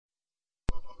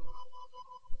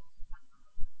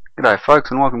G'day folks,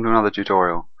 and welcome to another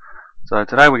tutorial. So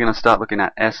today we're going to start looking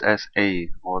at SSE,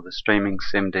 or the Streaming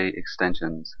SIMD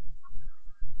extensions.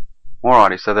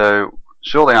 Alrighty, so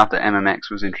shortly after MMX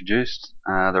was introduced,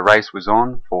 the race was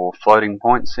on for floating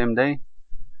point SIMD.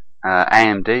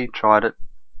 AMD tried it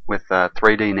with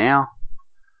 3D Now,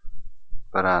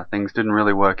 but things didn't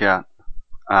really work out.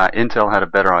 Intel had a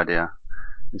better idea.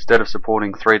 Instead of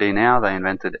supporting 3D Now, they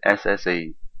invented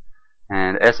SSE.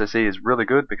 And SSE is really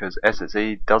good because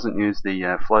SSE doesn't use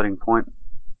the floating point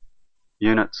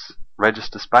units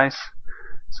register space,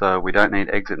 so we don't need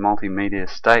exit multimedia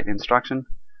state instruction,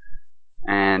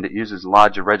 and it uses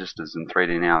larger registers than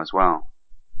 3D Now as well.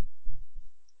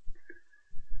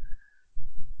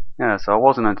 Yeah, so it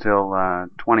wasn't until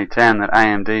 2010 that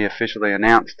AMD officially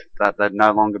announced that they'd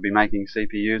no longer be making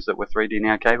CPUs that were 3D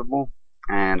Now capable,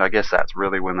 and I guess that's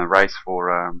really when the race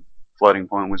for floating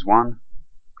point was won.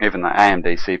 Even the AMD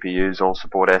CPUs all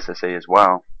support SSE as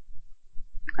well.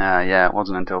 Yeah, it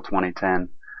wasn't until 2010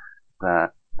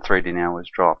 that 3D Now was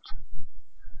dropped.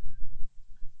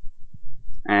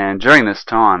 And during this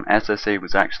time, SSE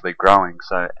was actually growing.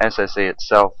 So SSE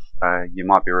itself, you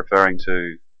might be referring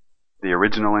to the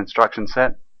original instruction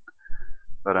set.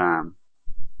 But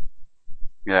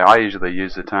yeah, I usually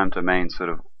use the term to mean sort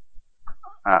of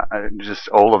just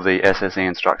all of the SSE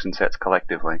instruction sets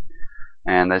collectively.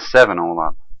 And there's 7 all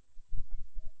up.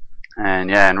 And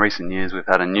yeah, in recent years we've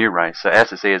had a new race. So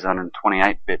SSE is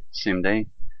 128-bit SIMD,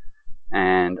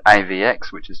 and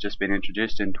AVX, which has just been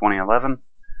introduced in 2011,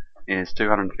 is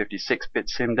 256-bit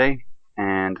SIMD,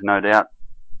 and no doubt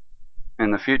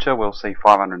in the future we'll see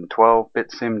 512-bit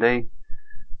SIMD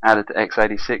added to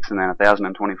x86, and then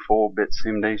 1024-bit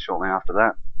SIMD shortly after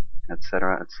that,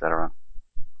 etc., etc.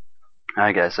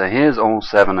 Okay, so here's all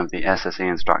 7 of the SSE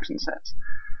instruction sets,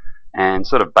 and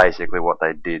sort of basically what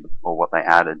they did, or what they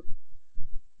added.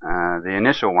 The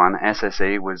initial one,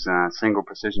 SSE, was single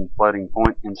precision floating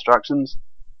point instructions.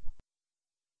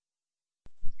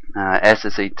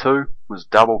 SSE2 was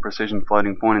double precision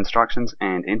floating point instructions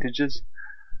and integers.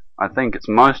 I think it's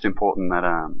most important that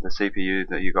the CPU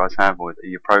that you guys have, or that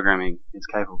you're programming, is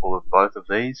capable of both of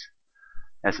these.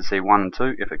 SSE 1 and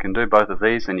 2, if it can do both of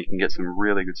these, then you can get some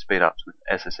really good speed ups with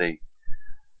SSE.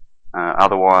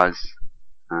 Otherwise,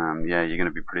 yeah, you're going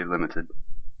to be pretty limited.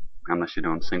 Unless you're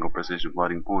doing single precision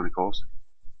floating point, of course.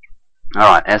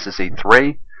 Alright,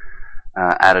 SSE3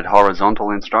 added horizontal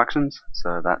instructions,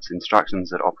 so that's instructions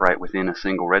that operate within a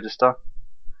single register.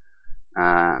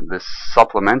 The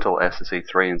supplemental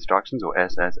SSE3 instructions, or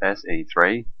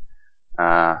SSSE3,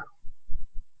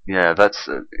 yeah, that's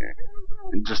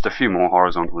just a few more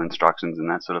horizontal instructions and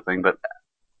that sort of thing, but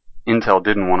Intel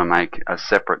didn't want to make a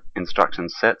separate instruction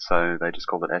set, so they just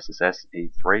called it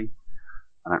SSSE3.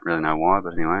 I don't really know why,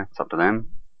 but anyway, it's up to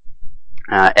them.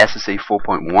 SSE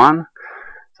 4.1.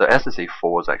 So SSE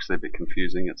 4 is actually a bit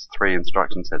confusing. It's 3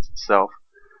 instruction sets itself.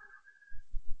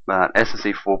 But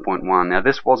SSE 4.1. Now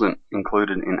this wasn't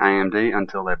included in AMD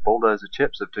until their Bulldozer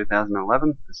chips of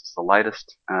 2011. This is the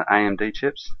latest AMD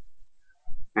chips.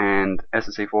 And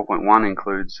SSE 4.1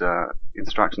 includes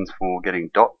instructions for getting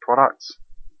dot products,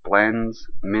 blends,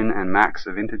 min and max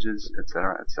of integers,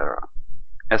 etc., etc.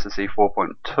 SSE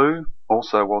 4.2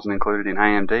 also wasn't included in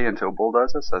AMD until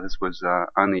Bulldozer, so this was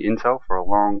only Intel for a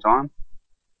long time.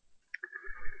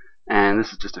 And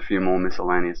this is just a few more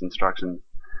miscellaneous instructions.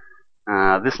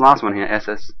 This last one here,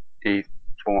 SSE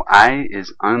 4A,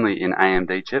 is only in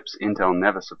AMD chips. Intel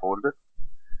never supported it.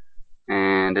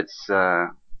 And it's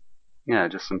yeah,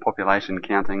 just some population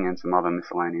counting and some other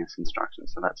miscellaneous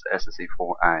instructions. So that's SSE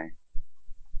 4A.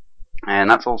 And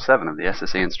that's all 7 of the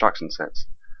SSE instruction sets.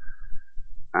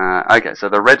 Okay, so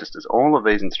the registers, all of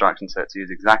these instruction sets use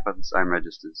exactly the same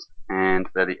registers, and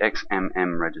they're the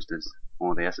XMM registers,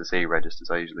 or the SSE registers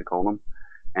I usually call them,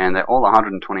 and they're all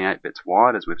 128 bits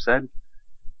wide, as we've said.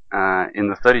 In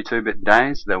the 32-bit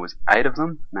days, there was 8 of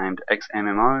them, named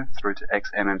XMMO through to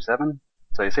XMM7,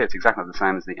 so you see it's exactly the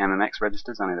same as the MMX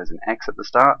registers, only there's an X at the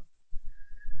start.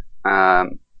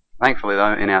 Thankfully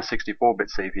though, in our 64-bit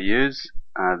CPUs,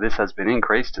 this has been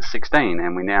increased to 16,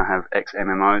 and we now have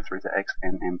XMMO through to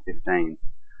XMM15.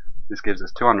 This gives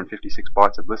us 256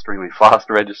 bytes of blisteringly fast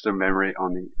register memory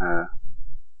on the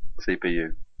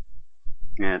CPU.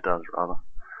 Yeah, it does, rather.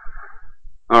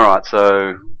 Alright,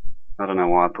 so I don't know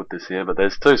why I put this here, but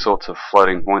there's 2 sorts of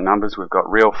floating point numbers. We've got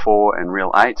real 4 and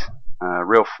real 8.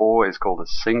 Real 4 is called a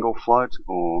single float,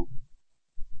 or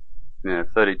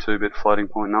 32-bit floating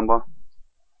point number.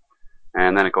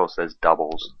 And then of course there's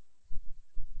doubles.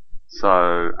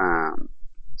 So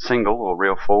single, or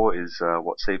real 4, is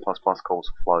what C++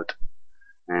 calls float,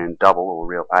 and double, or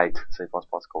real 8, C++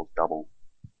 calls double.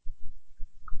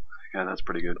 Okay, that's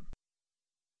pretty good.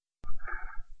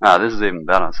 This is even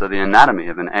better. So the anatomy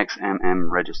of an XMM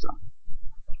register,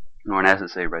 or an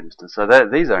SSE register. So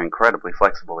these are incredibly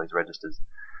flexible, these registers.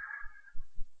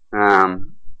 Yeah,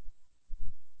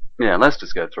 let's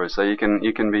just go through. So you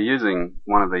can be using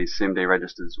one of these SIMD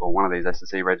registers or one of these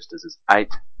SSE registers as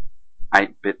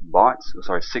 8-bit bytes, or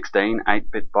sorry, 16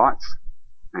 8-bit bytes,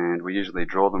 and we usually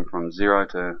draw them from 0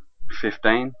 to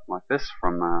 15 like this,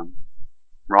 from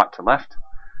right to left.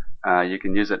 You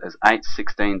can use it as 8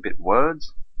 16-bit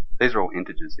words. These are all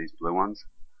integers, these blue ones.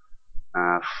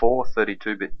 4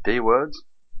 32-bit D words,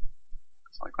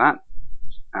 just like that.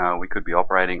 We could be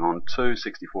operating on 2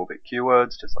 64-bit Q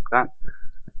words, just like that.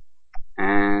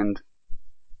 And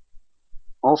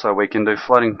also we can do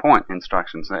floating point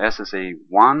instructions. So SSE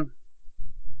 1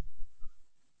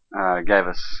 gave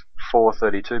us 4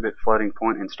 32-bit floating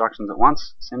point instructions at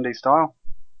once, SIMD style.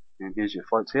 And here's your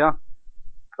floats here.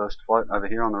 First float over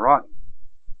here on the right.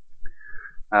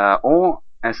 Or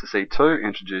SSE 2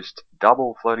 introduced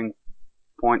double floating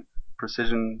point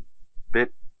precision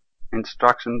bit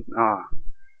instruction.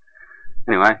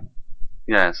 Anyway,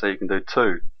 yeah, so you can do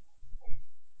 2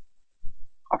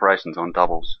 operations on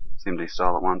doubles, SIMD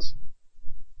style at once.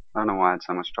 I don't know why I had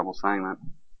so much trouble saying that.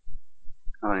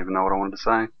 I don't even know what I wanted to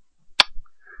say.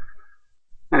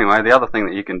 Anyway, the other thing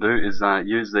that you can do is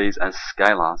use these as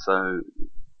scalar. So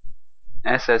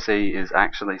SSE is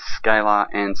actually scalar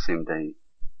and SIMD.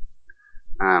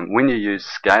 When you use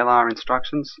scalar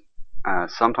instructions,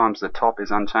 sometimes the top is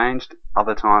unchanged,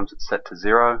 other times it's set to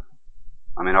 0.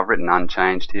 I mean, I've written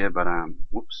unchanged here, but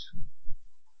whoops.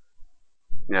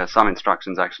 Yeah, some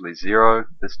instructions actually 0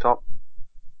 this top.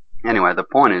 Anyway, the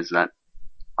point is that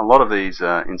a lot of these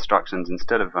instructions,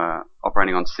 instead of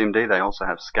operating on SIMD, they also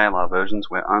have scalar versions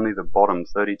where only the bottom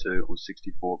 32 or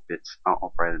 64 bits are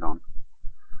operated on.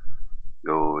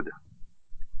 Good.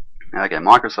 Okay,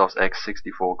 Microsoft's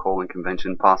x64 calling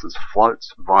convention passes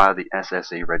floats via the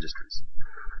SSE registers.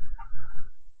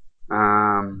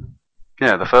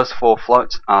 Yeah, the first 4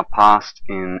 floats are passed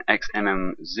in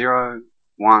XMM 0,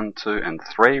 1, 2, and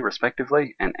 3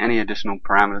 respectively, and any additional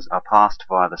parameters are passed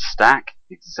via the stack,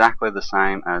 exactly the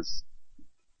same as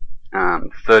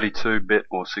 32-bit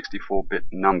or 64-bit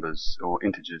numbers or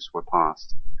integers were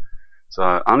passed.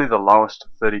 So only the lowest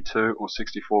 32 or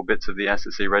 64 bits of the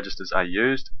SSE registers are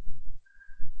used,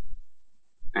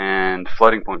 and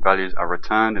floating point values are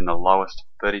returned in the lowest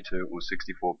 32 or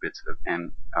 64 bits of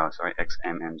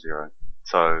XMM0.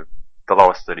 So the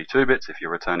lowest 32 bits if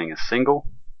you're returning a single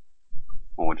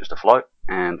or just a float,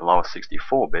 and the lowest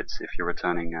 64 bits if you're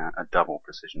returning a double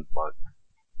precision float.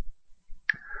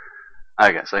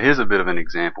 Okay, so here's a bit of an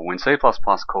example. When C++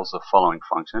 calls the following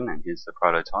function, and here's the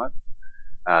prototype,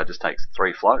 just takes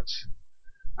 3 floats,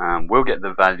 we'll get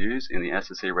the values in the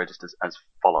SSE registers as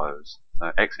follows.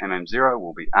 So XMM0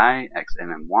 will be A,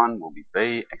 XMM1 will be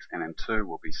B, XMM2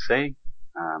 will be C.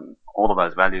 All of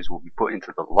those values will be put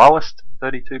into the lowest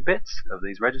 32 bits of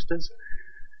these registers,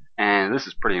 and this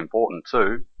is pretty important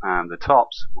too, the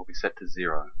tops will be set to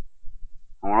 0.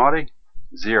 Alrighty?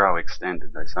 0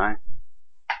 extended, they say.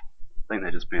 I think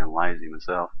they're just being lazy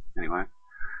myself. Anyway,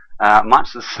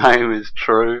 much the same is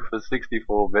true for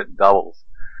 64-bit doubles.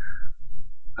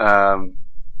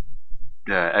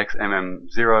 Yeah,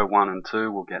 XMM 0, 1, and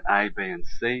 2 will get A, B, and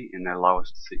C in their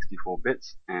lowest 64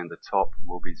 bits, and the top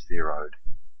will be 0'd.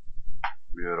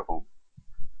 Beautiful.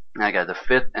 Okay, the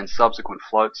 5th and subsequent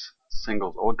floats,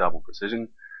 singles or double precision,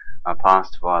 are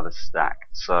passed via the stack.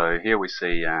 So here we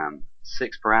see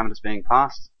 6 parameters being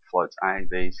passed, floats A,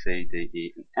 B, C, D,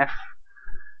 E, and F.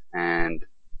 And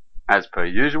as per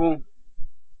usual,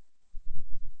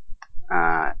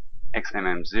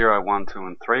 XMM 0, 1, 2,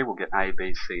 and 3 will get A,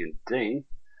 B, C, and D,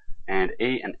 and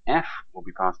E and F will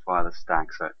be passed via the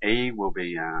stack. So E will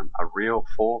be a real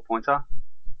 4 pointer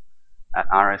at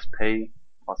RSP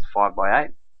plus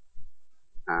 5/8.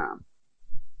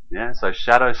 Yeah, so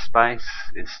shadow space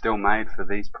is still made for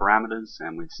these parameters,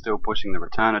 and we're still pushing the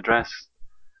return address.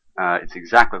 It's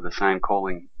exactly the same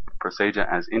calling procedure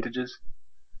as integers,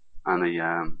 only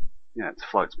yeah, it's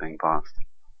floats being passed.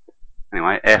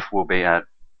 Anyway, F will be at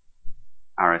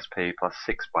RSP plus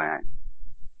 6/8.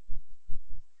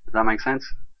 Does that make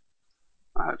sense?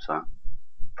 I hope so.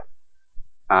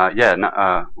 Yeah,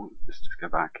 no, just go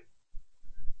back.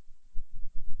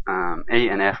 E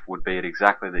and F would be at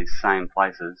exactly these same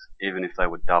places, even if they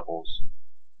were doubles.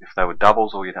 If they were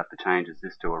doubles, all you'd have to change is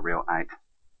this to a real 8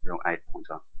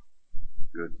 pointer.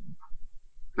 Good.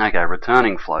 Okay,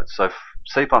 returning floats. So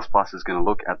C++ is going to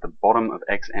look at the bottom of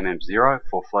XMM0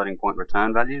 for floating point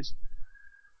return values.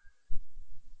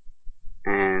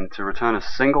 And to return a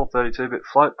single 32-bit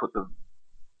float, put the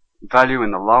value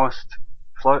in the lowest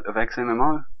float of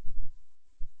XMMO,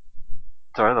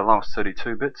 sorry, the lowest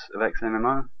 32 bits of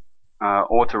XMMO,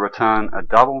 or to return a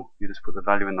double, you just put the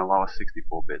value in the lowest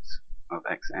 64 bits of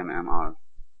XMMO.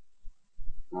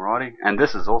 Alrighty, and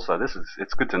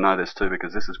it's good to know this too,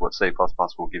 because this is what C++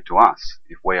 will give to us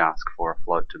if we ask for a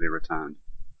float to be returned.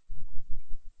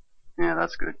 Yeah,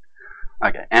 that's good.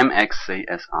 Okay,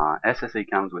 MXCSR. SSE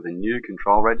comes with a new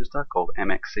control register called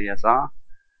MXCSR.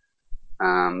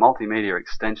 Multimedia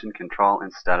Extension Control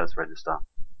and Status Register.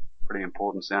 Pretty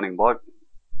important sounding bloke.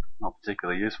 Not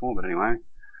particularly useful, but anyway.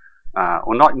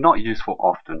 Or not useful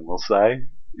often, we'll say.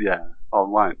 Yeah, I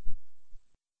won't.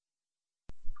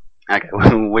 Okay,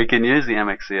 we can use the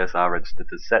MXCSR register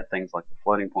to set things like the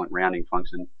floating point rounding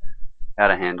function, how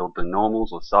to handle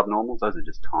denormals or subnormals, those are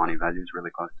just tiny values really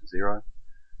close to 0,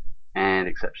 and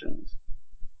exceptions.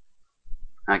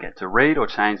 Okay, to read or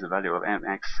change the value of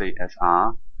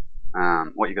MXCSR,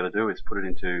 what you've got to do is put it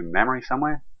into memory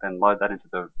somewhere, then load that into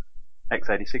the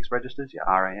x86 registers, your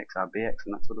RAX, RBX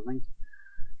and that sort of thing,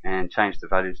 and change the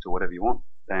values to whatever you want.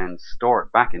 Then store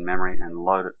it back in memory and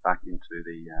load it back into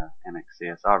the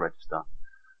MXCSR register.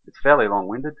 It's fairly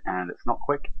long-winded and it's not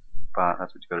quick, but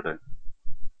that's what you've got to do.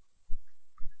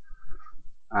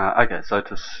 Okay, so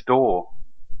to store,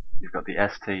 you've got the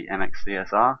ST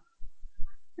MXCSR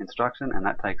instruction, and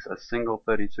that takes a single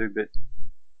 32-bit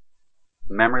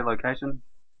memory location.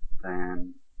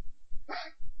 Then,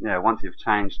 yeah, once you've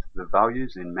changed the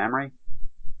values in memory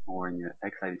or in your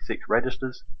x86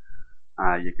 registers,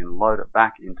 you can load it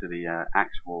back into the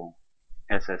actual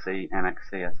SSE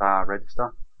MXCSR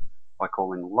register by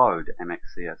calling load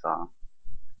MXCSR.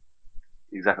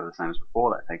 Exactly the same as before,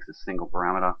 that takes a single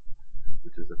parameter,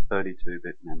 which is a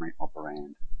 32-bit memory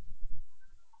operand.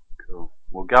 Cool.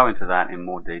 We'll go into that in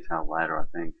more detail later, I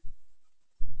think.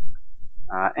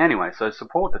 Anyway, so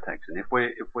support detection. If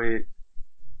we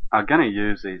are going to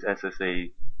use these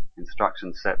SSE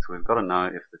instruction sets, we've got to know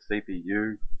if the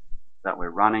CPU that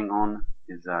we're running on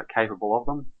is capable of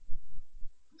them.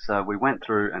 So we went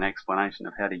through an explanation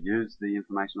of how to use the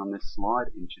information on this slide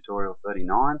in tutorial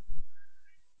 39,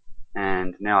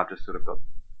 and now I've just sort of got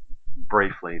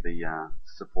briefly the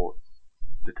support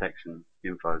detection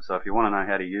info. So if you want to know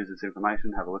how to use this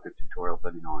information, have a look at tutorial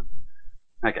 39.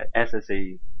 Okay,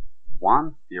 SSE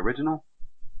 1, the original,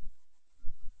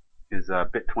 is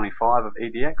bit 25 of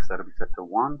EDX, that'll be set to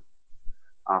 1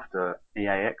 after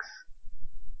EAX,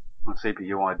 or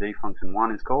CPUID function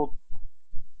 1 is called,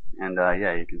 and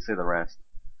yeah, you can see the rest.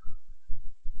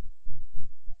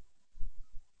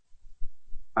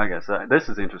 Okay, so this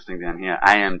is interesting down here,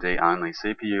 AMD only,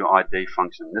 CPUID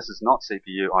function. This is not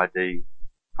CPUID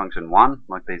function 1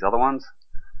 like these other ones.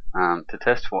 To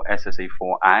test for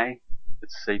SSE4A,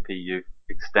 it's CPU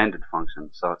extended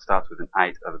function, so it starts with an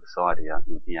 8 over the side here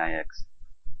in EAX.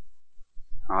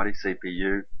 Alrighty,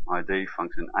 CPUID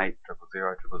function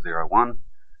 8000001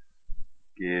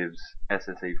 gives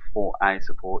SSE4A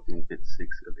support in bit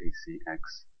 6 of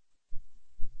ECX.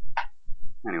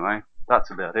 Anyway, that's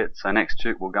about it. So next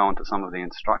tute we'll go into some of the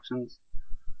instructions,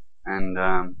 and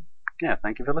yeah,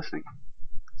 thank you for listening.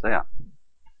 See ya.